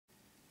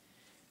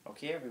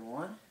Okay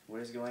everyone,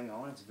 what is going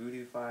on? It's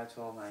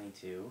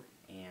Voodoo51292,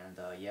 and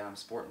yeah, I'm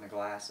sporting the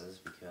glasses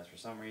because for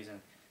some reason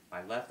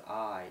my left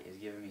eye is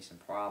giving me some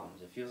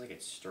problems. It feels like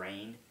it's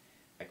strained.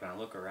 Like when I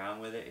look around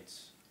with it,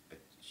 it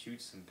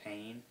shoots some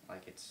pain,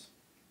 like it's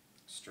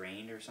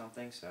strained or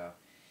something, so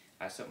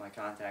I took my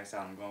contacts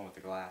out and I'm going with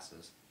the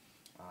glasses.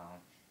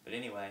 But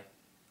anyway,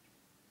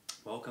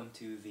 welcome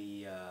to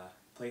the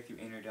playthrough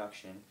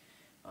introduction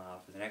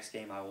for the next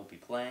game I will be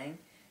playing,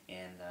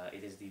 and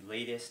it is the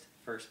latest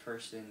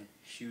first-person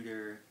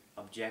shooter,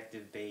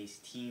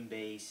 objective-based,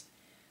 team-based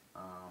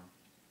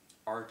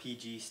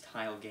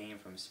RPG-style game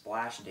from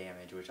Splash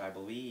Damage, which I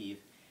believe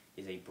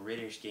is a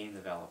British game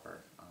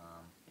developer,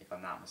 if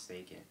I'm not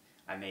mistaken.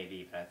 I may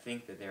be, but I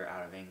think that they're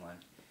out of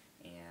England,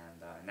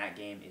 and that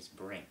game is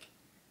Brink,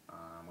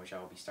 which I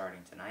will be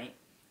starting tonight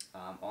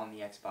on the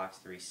Xbox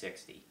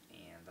 360,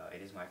 and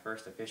it is my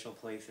first official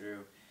playthrough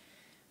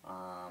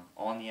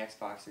on the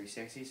Xbox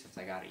 360 since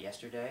I got it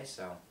yesterday,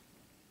 so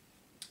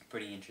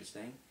pretty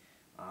interesting.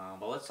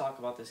 But let's talk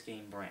about this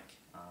game, Brink.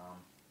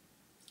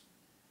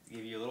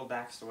 Give you a little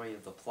backstory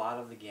of the plot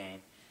of the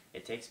game.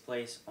 It takes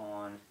place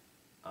on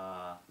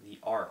the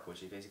Ark,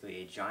 which is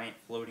basically a giant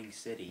floating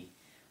city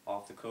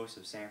off the coast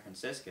of San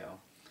Francisco.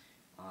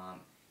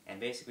 And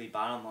basically,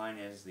 bottom line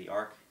is the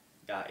Ark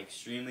got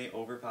extremely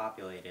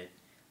overpopulated,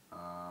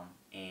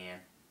 and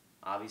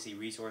obviously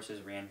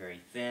resources ran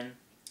very thin,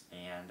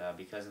 and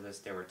because of this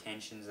there were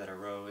tensions that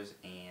arose,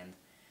 and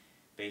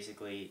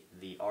basically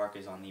the Ark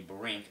is on the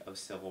brink of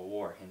civil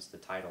war, hence the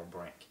title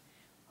Brink.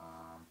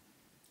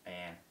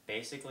 And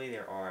basically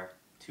there are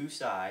two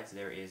sides.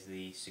 There is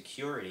the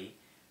security,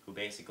 who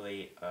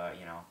basically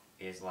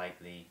is like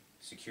the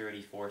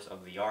security force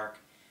of the Ark,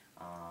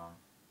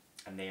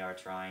 and they are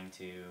trying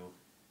to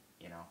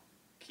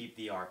keep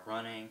the Ark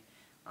running,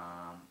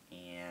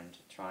 and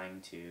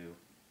trying to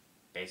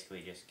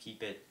basically just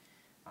keep it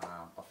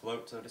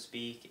afloat, so to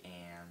speak,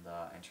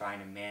 and trying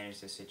to manage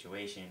the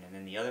situation. And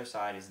then the other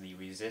side is the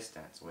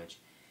resistance, which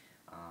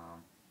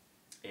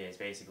is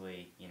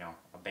basically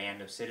a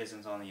band of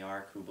citizens on the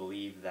Ark who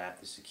believe that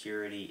the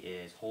security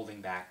is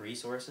holding back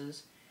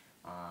resources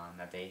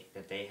that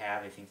they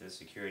have. They think that the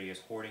security is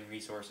hoarding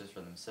resources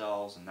for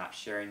themselves and not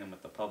sharing them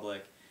with the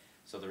public.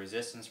 So the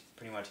resistance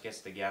pretty much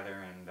gets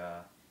together, and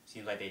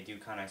seems like they do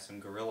kind of some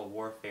guerrilla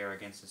warfare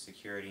against the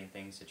security and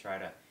things to try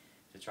to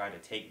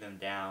take them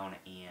down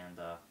and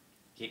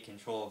get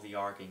control of the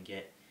Ark and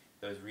get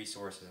those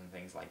resources and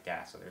things like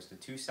that. So there's the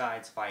two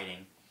sides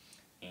fighting,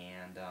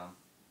 and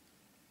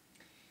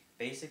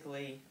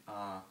basically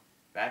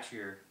that's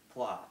your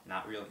plot.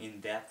 Not real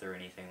in-depth or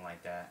anything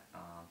like that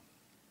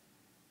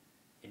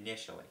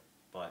initially,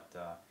 but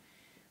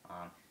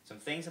some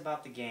things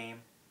about the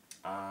game.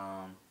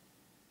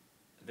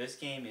 This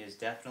game is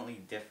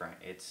definitely different.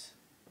 It's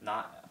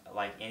not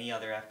like any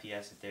other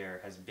FPS that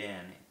there has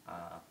been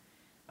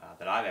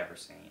that I've ever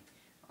seen.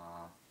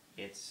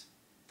 It's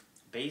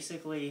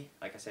basically,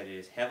 like I said, it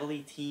is heavily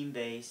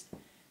team-based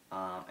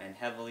and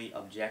heavily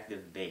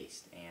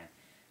objective-based. And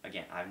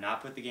again, I've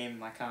not put the game in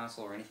my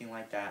console or anything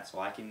like that, so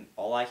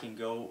all I can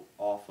go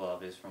off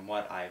of is from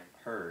what I've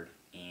heard.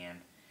 And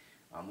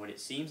what it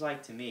seems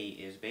like to me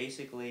is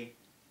basically,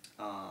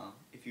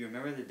 if you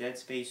remember the Dead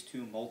Space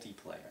 2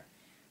 multiplayer,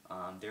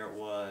 there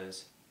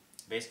was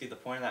basically the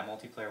point of that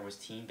multiplayer was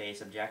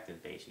team-based,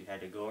 objective-based. You had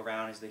to go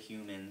around as the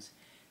humans,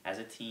 as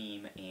a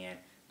team, and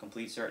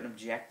complete certain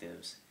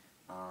objectives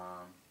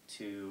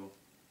to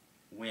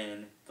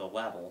win the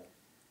level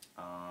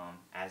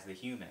as the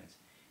humans.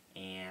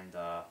 And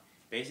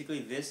basically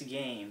this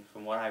game,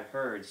 from what I've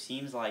heard,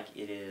 seems like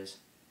it is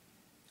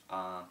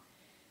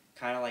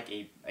kind of like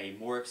a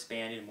more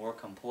expanded, more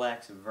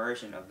complex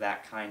version of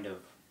that kind of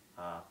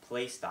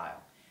play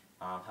style.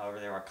 However,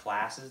 there are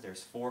classes.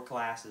 There's 4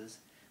 classes.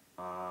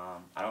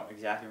 I don't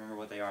exactly remember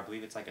what they are. I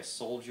believe it's like a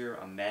soldier,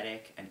 a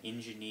medic, an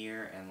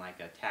engineer, and like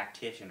a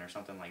tactician or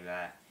something like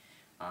that.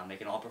 They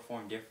can all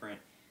perform different,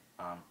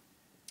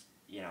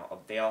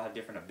 they all have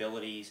different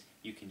abilities.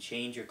 You can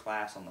change your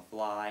class on the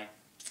fly,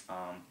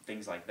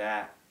 things like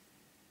that.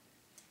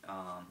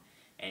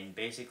 And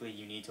basically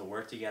you need to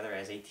work together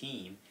as a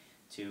team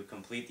to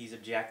complete these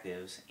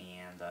objectives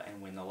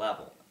and win the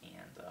level.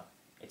 And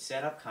it's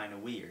set up kind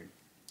of weird.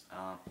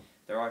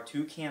 There are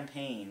 2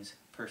 campaigns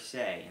per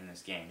se in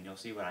this game, and you'll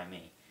see what I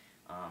mean.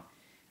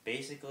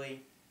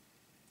 Basically,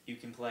 you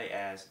can play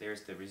as,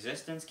 there's the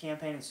resistance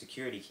campaign and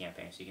security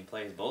campaign, so you can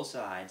play as both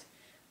sides.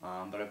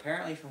 But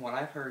apparently, from what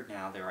I've heard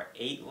now, there are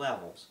 8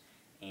 levels,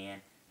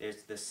 and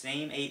there's the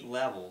same 8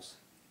 levels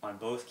on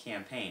both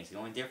campaigns. The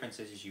only difference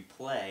is you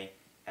play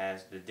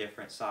as the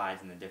different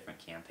sides in the different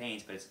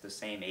campaigns, but it's the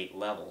same 8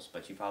 levels,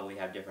 but you probably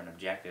have different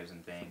objectives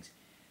and things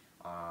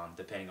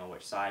depending on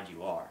which side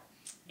you are.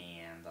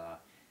 And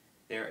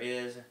there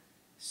is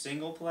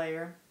single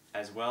player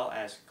as well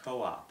as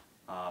co-op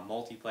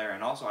multiplayer,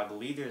 and also I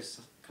believe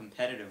there's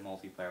competitive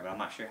multiplayer, but I'm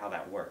not sure how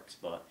that works.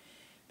 But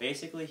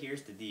basically,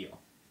 here's the deal.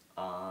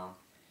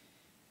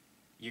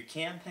 Your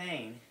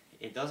campaign,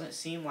 it doesn't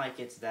seem like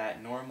it's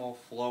that normal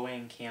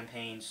flowing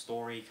campaign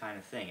story kind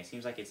of thing. It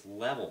seems like it's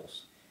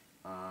levels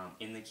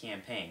in the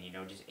campaign. You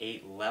know, just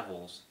 8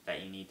 levels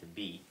that you need to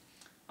beat.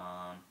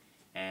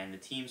 And the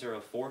teams are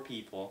of 4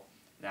 people.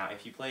 Now,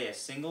 if you play a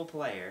single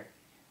player,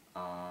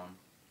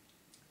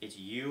 it's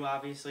you,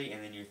 obviously,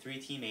 and then your 3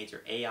 teammates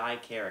are AI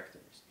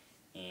characters.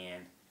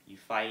 And you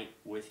fight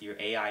with your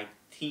AI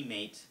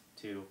teammates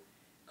to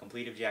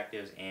complete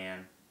objectives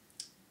and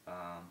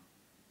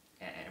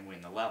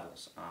win the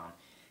levels.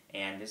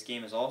 And this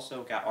game has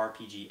also got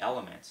RPG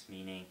elements,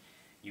 meaning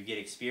you get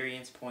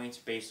experience points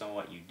based on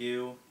what you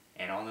do,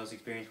 and on those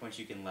experience points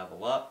you can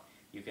level up,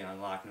 you can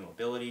unlock new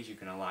abilities, you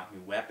can unlock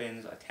new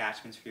weapons,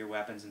 attachments for your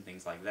weapons, and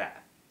things like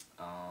that.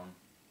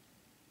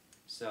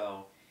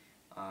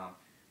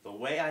 The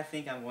way I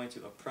think I'm going to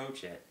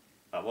approach it,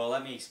 well,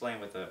 let me explain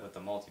what the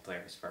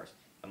multiplayer is first.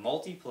 The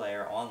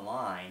multiplayer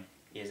online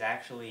is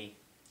actually,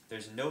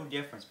 there's no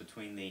difference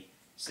between the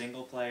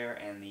single player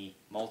and the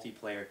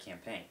multiplayer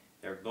campaign.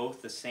 They're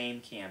both the same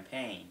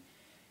campaign.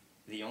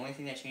 The only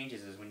thing that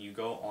changes is when you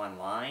go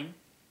online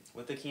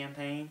with the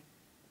campaign,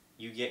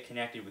 you get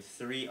connected with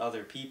 3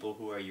 other people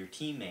who are your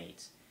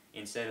teammates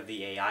instead of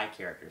the AI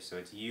characters. So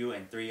it's you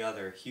and 3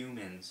 other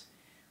humans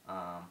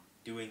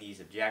doing these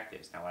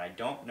objectives. Now, what I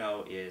don't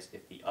know is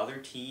if the other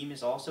team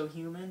is also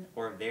human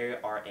or if they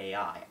are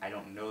AI. I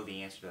don't know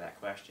the answer to that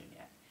question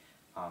yet.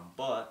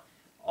 But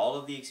all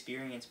of the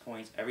experience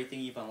points, everything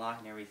you've unlocked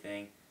and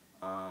everything,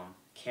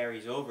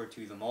 carries over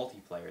to the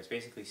multiplayer. It's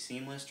basically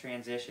seamless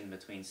transition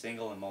between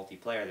single and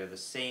multiplayer. They're the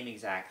same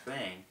exact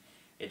thing.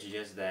 It's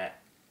just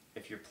that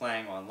if you're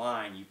playing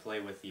online, you play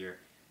with your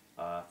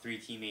 3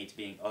 teammates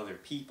being other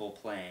people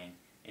playing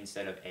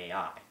instead of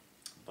AI.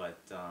 But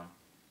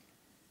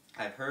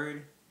I've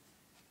heard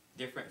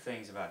different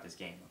things about this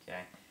game,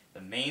 okay?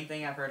 The main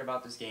thing I've heard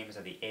about this game is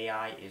that the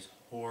AI is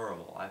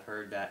horrible. I've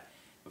heard that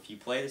if you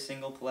play the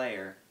single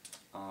player,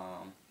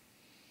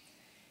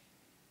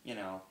 you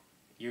know,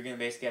 you're going to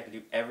basically have to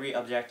do every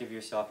objective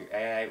yourself.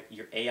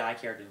 Your AI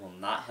characters will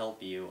not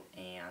help you,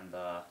 and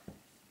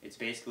it's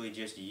basically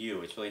just you.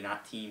 It's really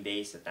not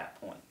team-based at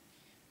that point.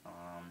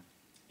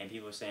 And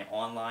people are saying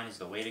online is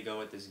the way to go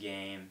with this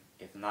game.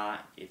 If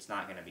not, it's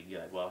not going to be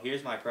good. Well,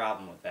 here's my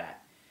problem with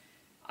that.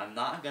 I'm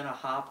not going to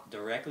hop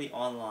directly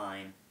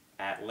online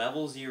at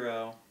level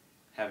 0,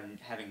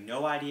 having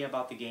no idea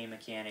about the game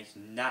mechanics,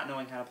 not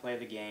knowing how to play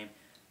the game,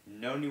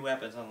 no new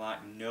weapons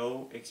unlocked,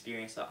 no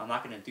experience. I'm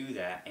not going to do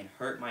that and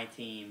hurt my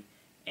team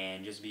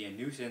and just be a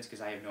nuisance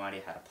because I have no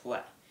idea how to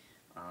play.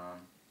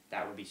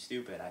 That would be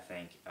stupid, I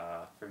think,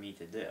 for me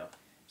to do.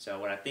 So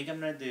what I think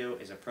I'm going to do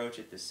is approach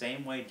it the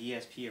same way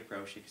DSP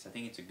approached it because I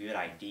think it's a good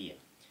idea.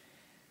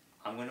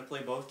 I'm going to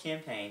play both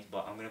campaigns,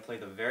 but I'm going to play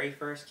the very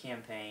first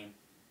campaign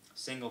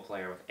single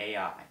player with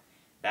AI.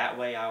 That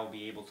way I will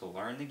be able to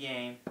learn the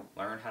game,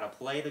 learn how to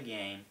play the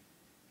game,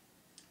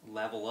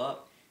 level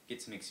up,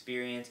 get some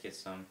experience, get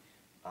some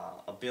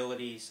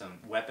abilities, some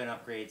weapon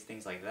upgrades,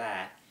 things like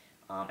that.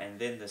 And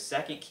then the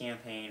second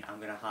campaign, I'm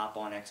going to hop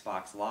on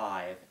Xbox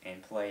Live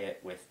and play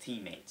it with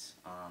teammates.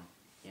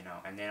 You know,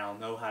 and then I'll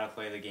know how to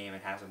play the game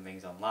and have some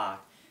things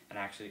unlocked, and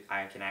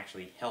I can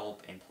actually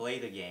help and play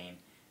the game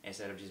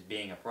instead of just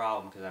being a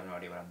problem because I have no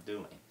idea what I'm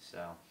doing.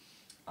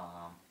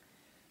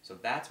 So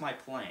that's my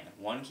plan.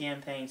 1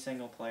 campaign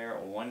single player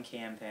or 1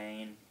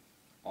 campaign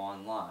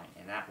online.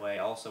 And that way,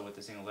 also with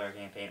the single player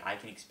campaign, I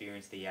can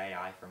experience the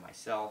AI for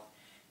myself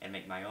and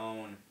make my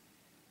own,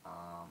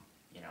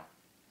 you know,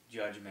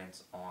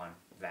 judgments on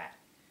that.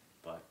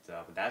 But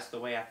that's the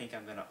way I think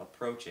I'm going to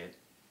approach it.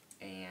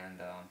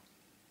 And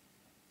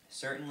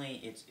certainly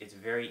it's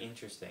very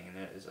interesting.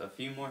 And there's a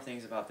few more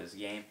things about this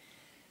game.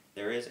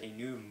 There is a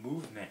new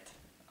movement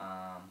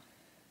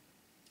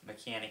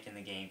mechanic in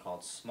the game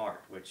called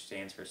SMART, which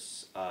stands for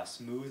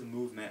smooth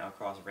movement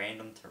across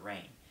random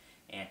terrain.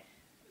 And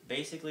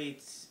basically,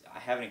 I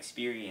haven't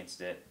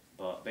experienced it,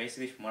 but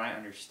basically from what I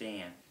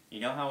understand, you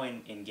know how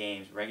in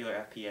games, regular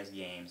FPS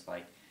games,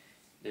 like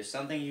there's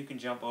something you can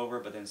jump over,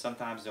 but then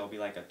sometimes there'll be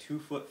like a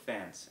 2-foot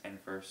fence, and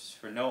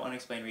for no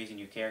unexplained reason,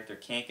 your character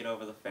can't get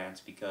over the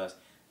fence because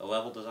the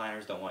level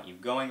designers don't want you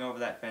going over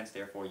that fence,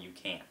 therefore you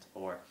can't.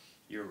 Or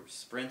you're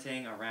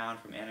sprinting around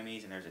from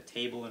enemies and there's a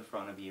table in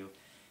front of you,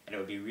 and it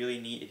would be really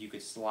neat if you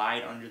could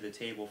slide under the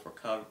table for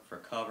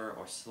cover,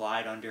 or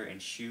slide under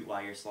and shoot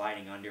while you're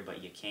sliding under,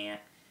 but you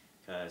can't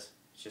because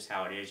it's just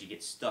how it is. You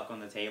get stuck on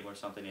the table or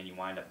something and you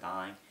wind up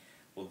dying.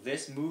 Well,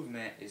 this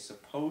movement is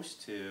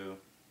supposed to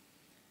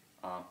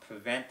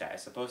prevent that.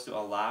 It's supposed to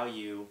allow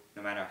you,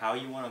 no matter how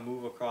you want to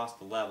move across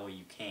the level,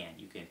 you can.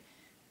 You can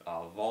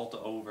vault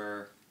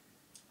over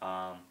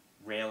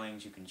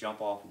railings, you can jump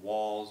off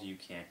walls, you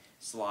can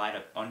slide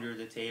up under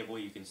the table,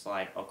 you can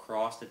slide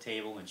across the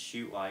table and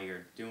shoot while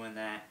you're doing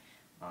that.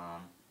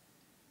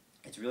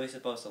 It's really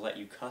supposed to let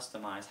you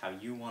customize how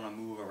you want to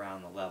move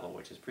around the level,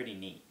 which is pretty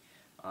neat.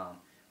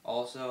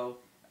 Also,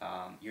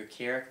 your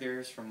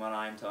characters, from what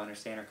I'm to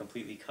understand, are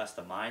completely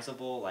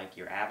customizable. Like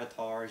your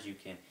avatars, you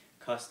can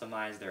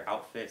customize their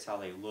outfits, how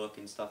they look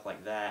and stuff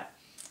like that.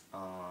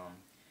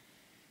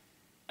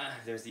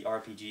 There's the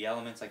RPG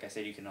elements. Like I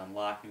said, you can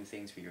unlock new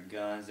things for your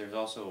guns. There's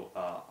also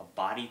a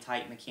body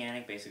type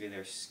mechanic. Basically,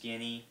 there's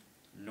skinny,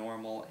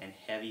 normal and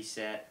heavy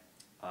set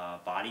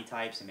body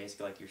types, and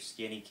basically like your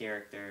skinny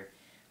character.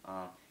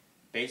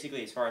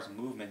 Basically, as far as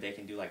movement, they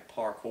can do like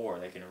parkour.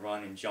 They can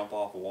run and jump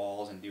off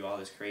walls and do all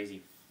this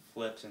crazy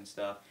flips and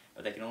stuff,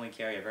 but they can only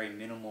carry a very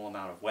minimal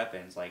amount of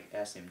weapons like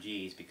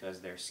SMGs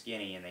because they're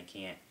skinny and they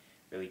can't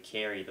really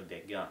carry the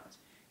big guns.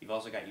 You've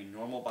also got your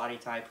normal body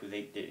type who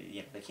they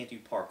can't do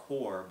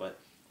parkour, but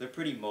they're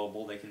pretty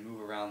mobile. They can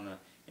move around the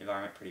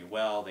environment pretty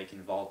well. They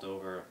can vault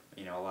over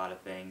a lot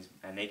of things,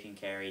 and they can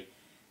carry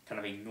kind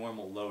of a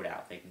normal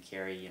loadout. They can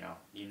carry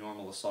your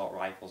normal assault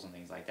rifles and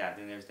things like that.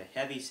 Then there's the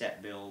heavy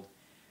set build,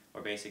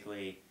 where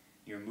basically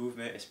your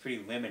movement is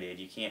pretty limited.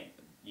 You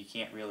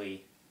can't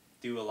really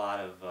do a lot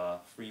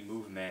of free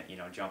movement,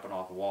 jumping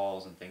off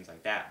walls and things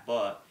like that,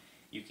 but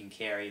you can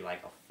carry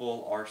like a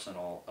full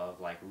arsenal of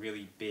like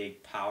really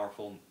big,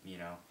 powerful,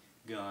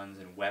 guns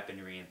and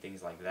weaponry and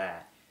things like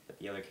that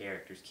the other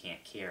characters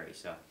can't carry.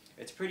 So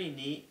it's a pretty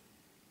neat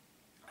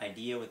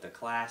idea with the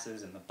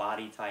classes and the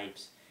body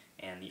types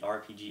and the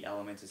RPG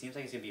elements. It seems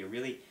like it's going to be a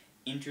really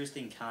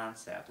interesting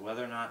concept.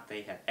 Whether or not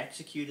they have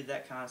executed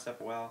that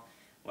concept well,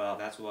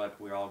 that's what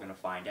we're all going to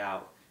find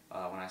out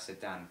when I sit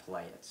down and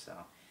play it. So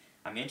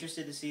I'm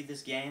interested to see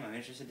this game. I'm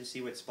interested to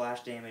see what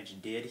Splash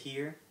Damage did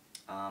here.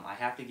 I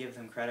have to give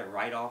them credit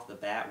right off the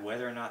bat.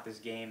 Whether or not this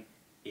game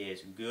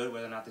is good,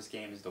 whether or not this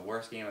game is the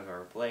worst game I've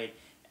ever played,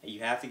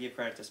 you have to give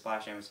credit to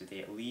Splash Damage that they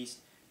at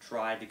least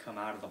tried to come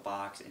out of the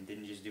box and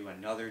didn't just do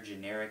another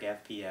generic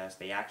FPS.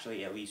 They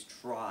actually at least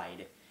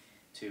tried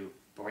to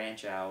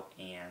branch out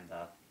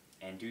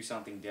and do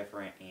something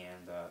different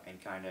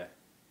and kind of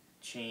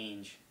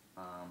change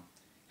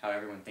how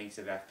everyone thinks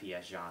of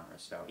FPS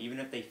genres. So even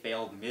if they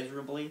failed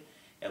miserably,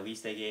 at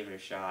least they gave it a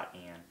shot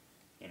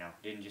and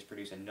didn't just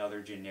produce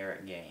another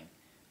generic game.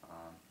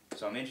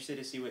 So I'm interested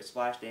to see what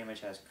Splash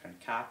Damage has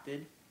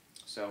concocted.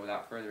 So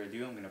without further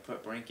ado, I'm going to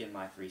put Brink in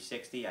my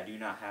 360. I do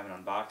not have an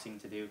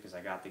unboxing to do because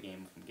I got the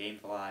game from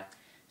Gamefly.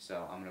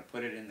 So I'm going to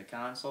put it in the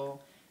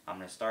console. I'm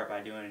going to start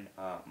by doing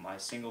my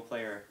single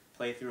player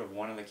playthrough of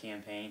one of the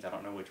campaigns. I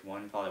don't know which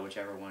one, probably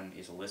whichever one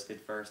is listed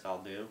first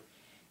I'll do.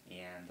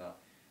 And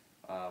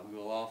we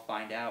will all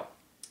find out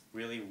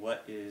really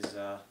what is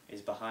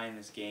behind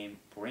this game,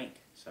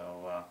 Brink.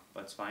 So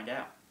let's find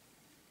out.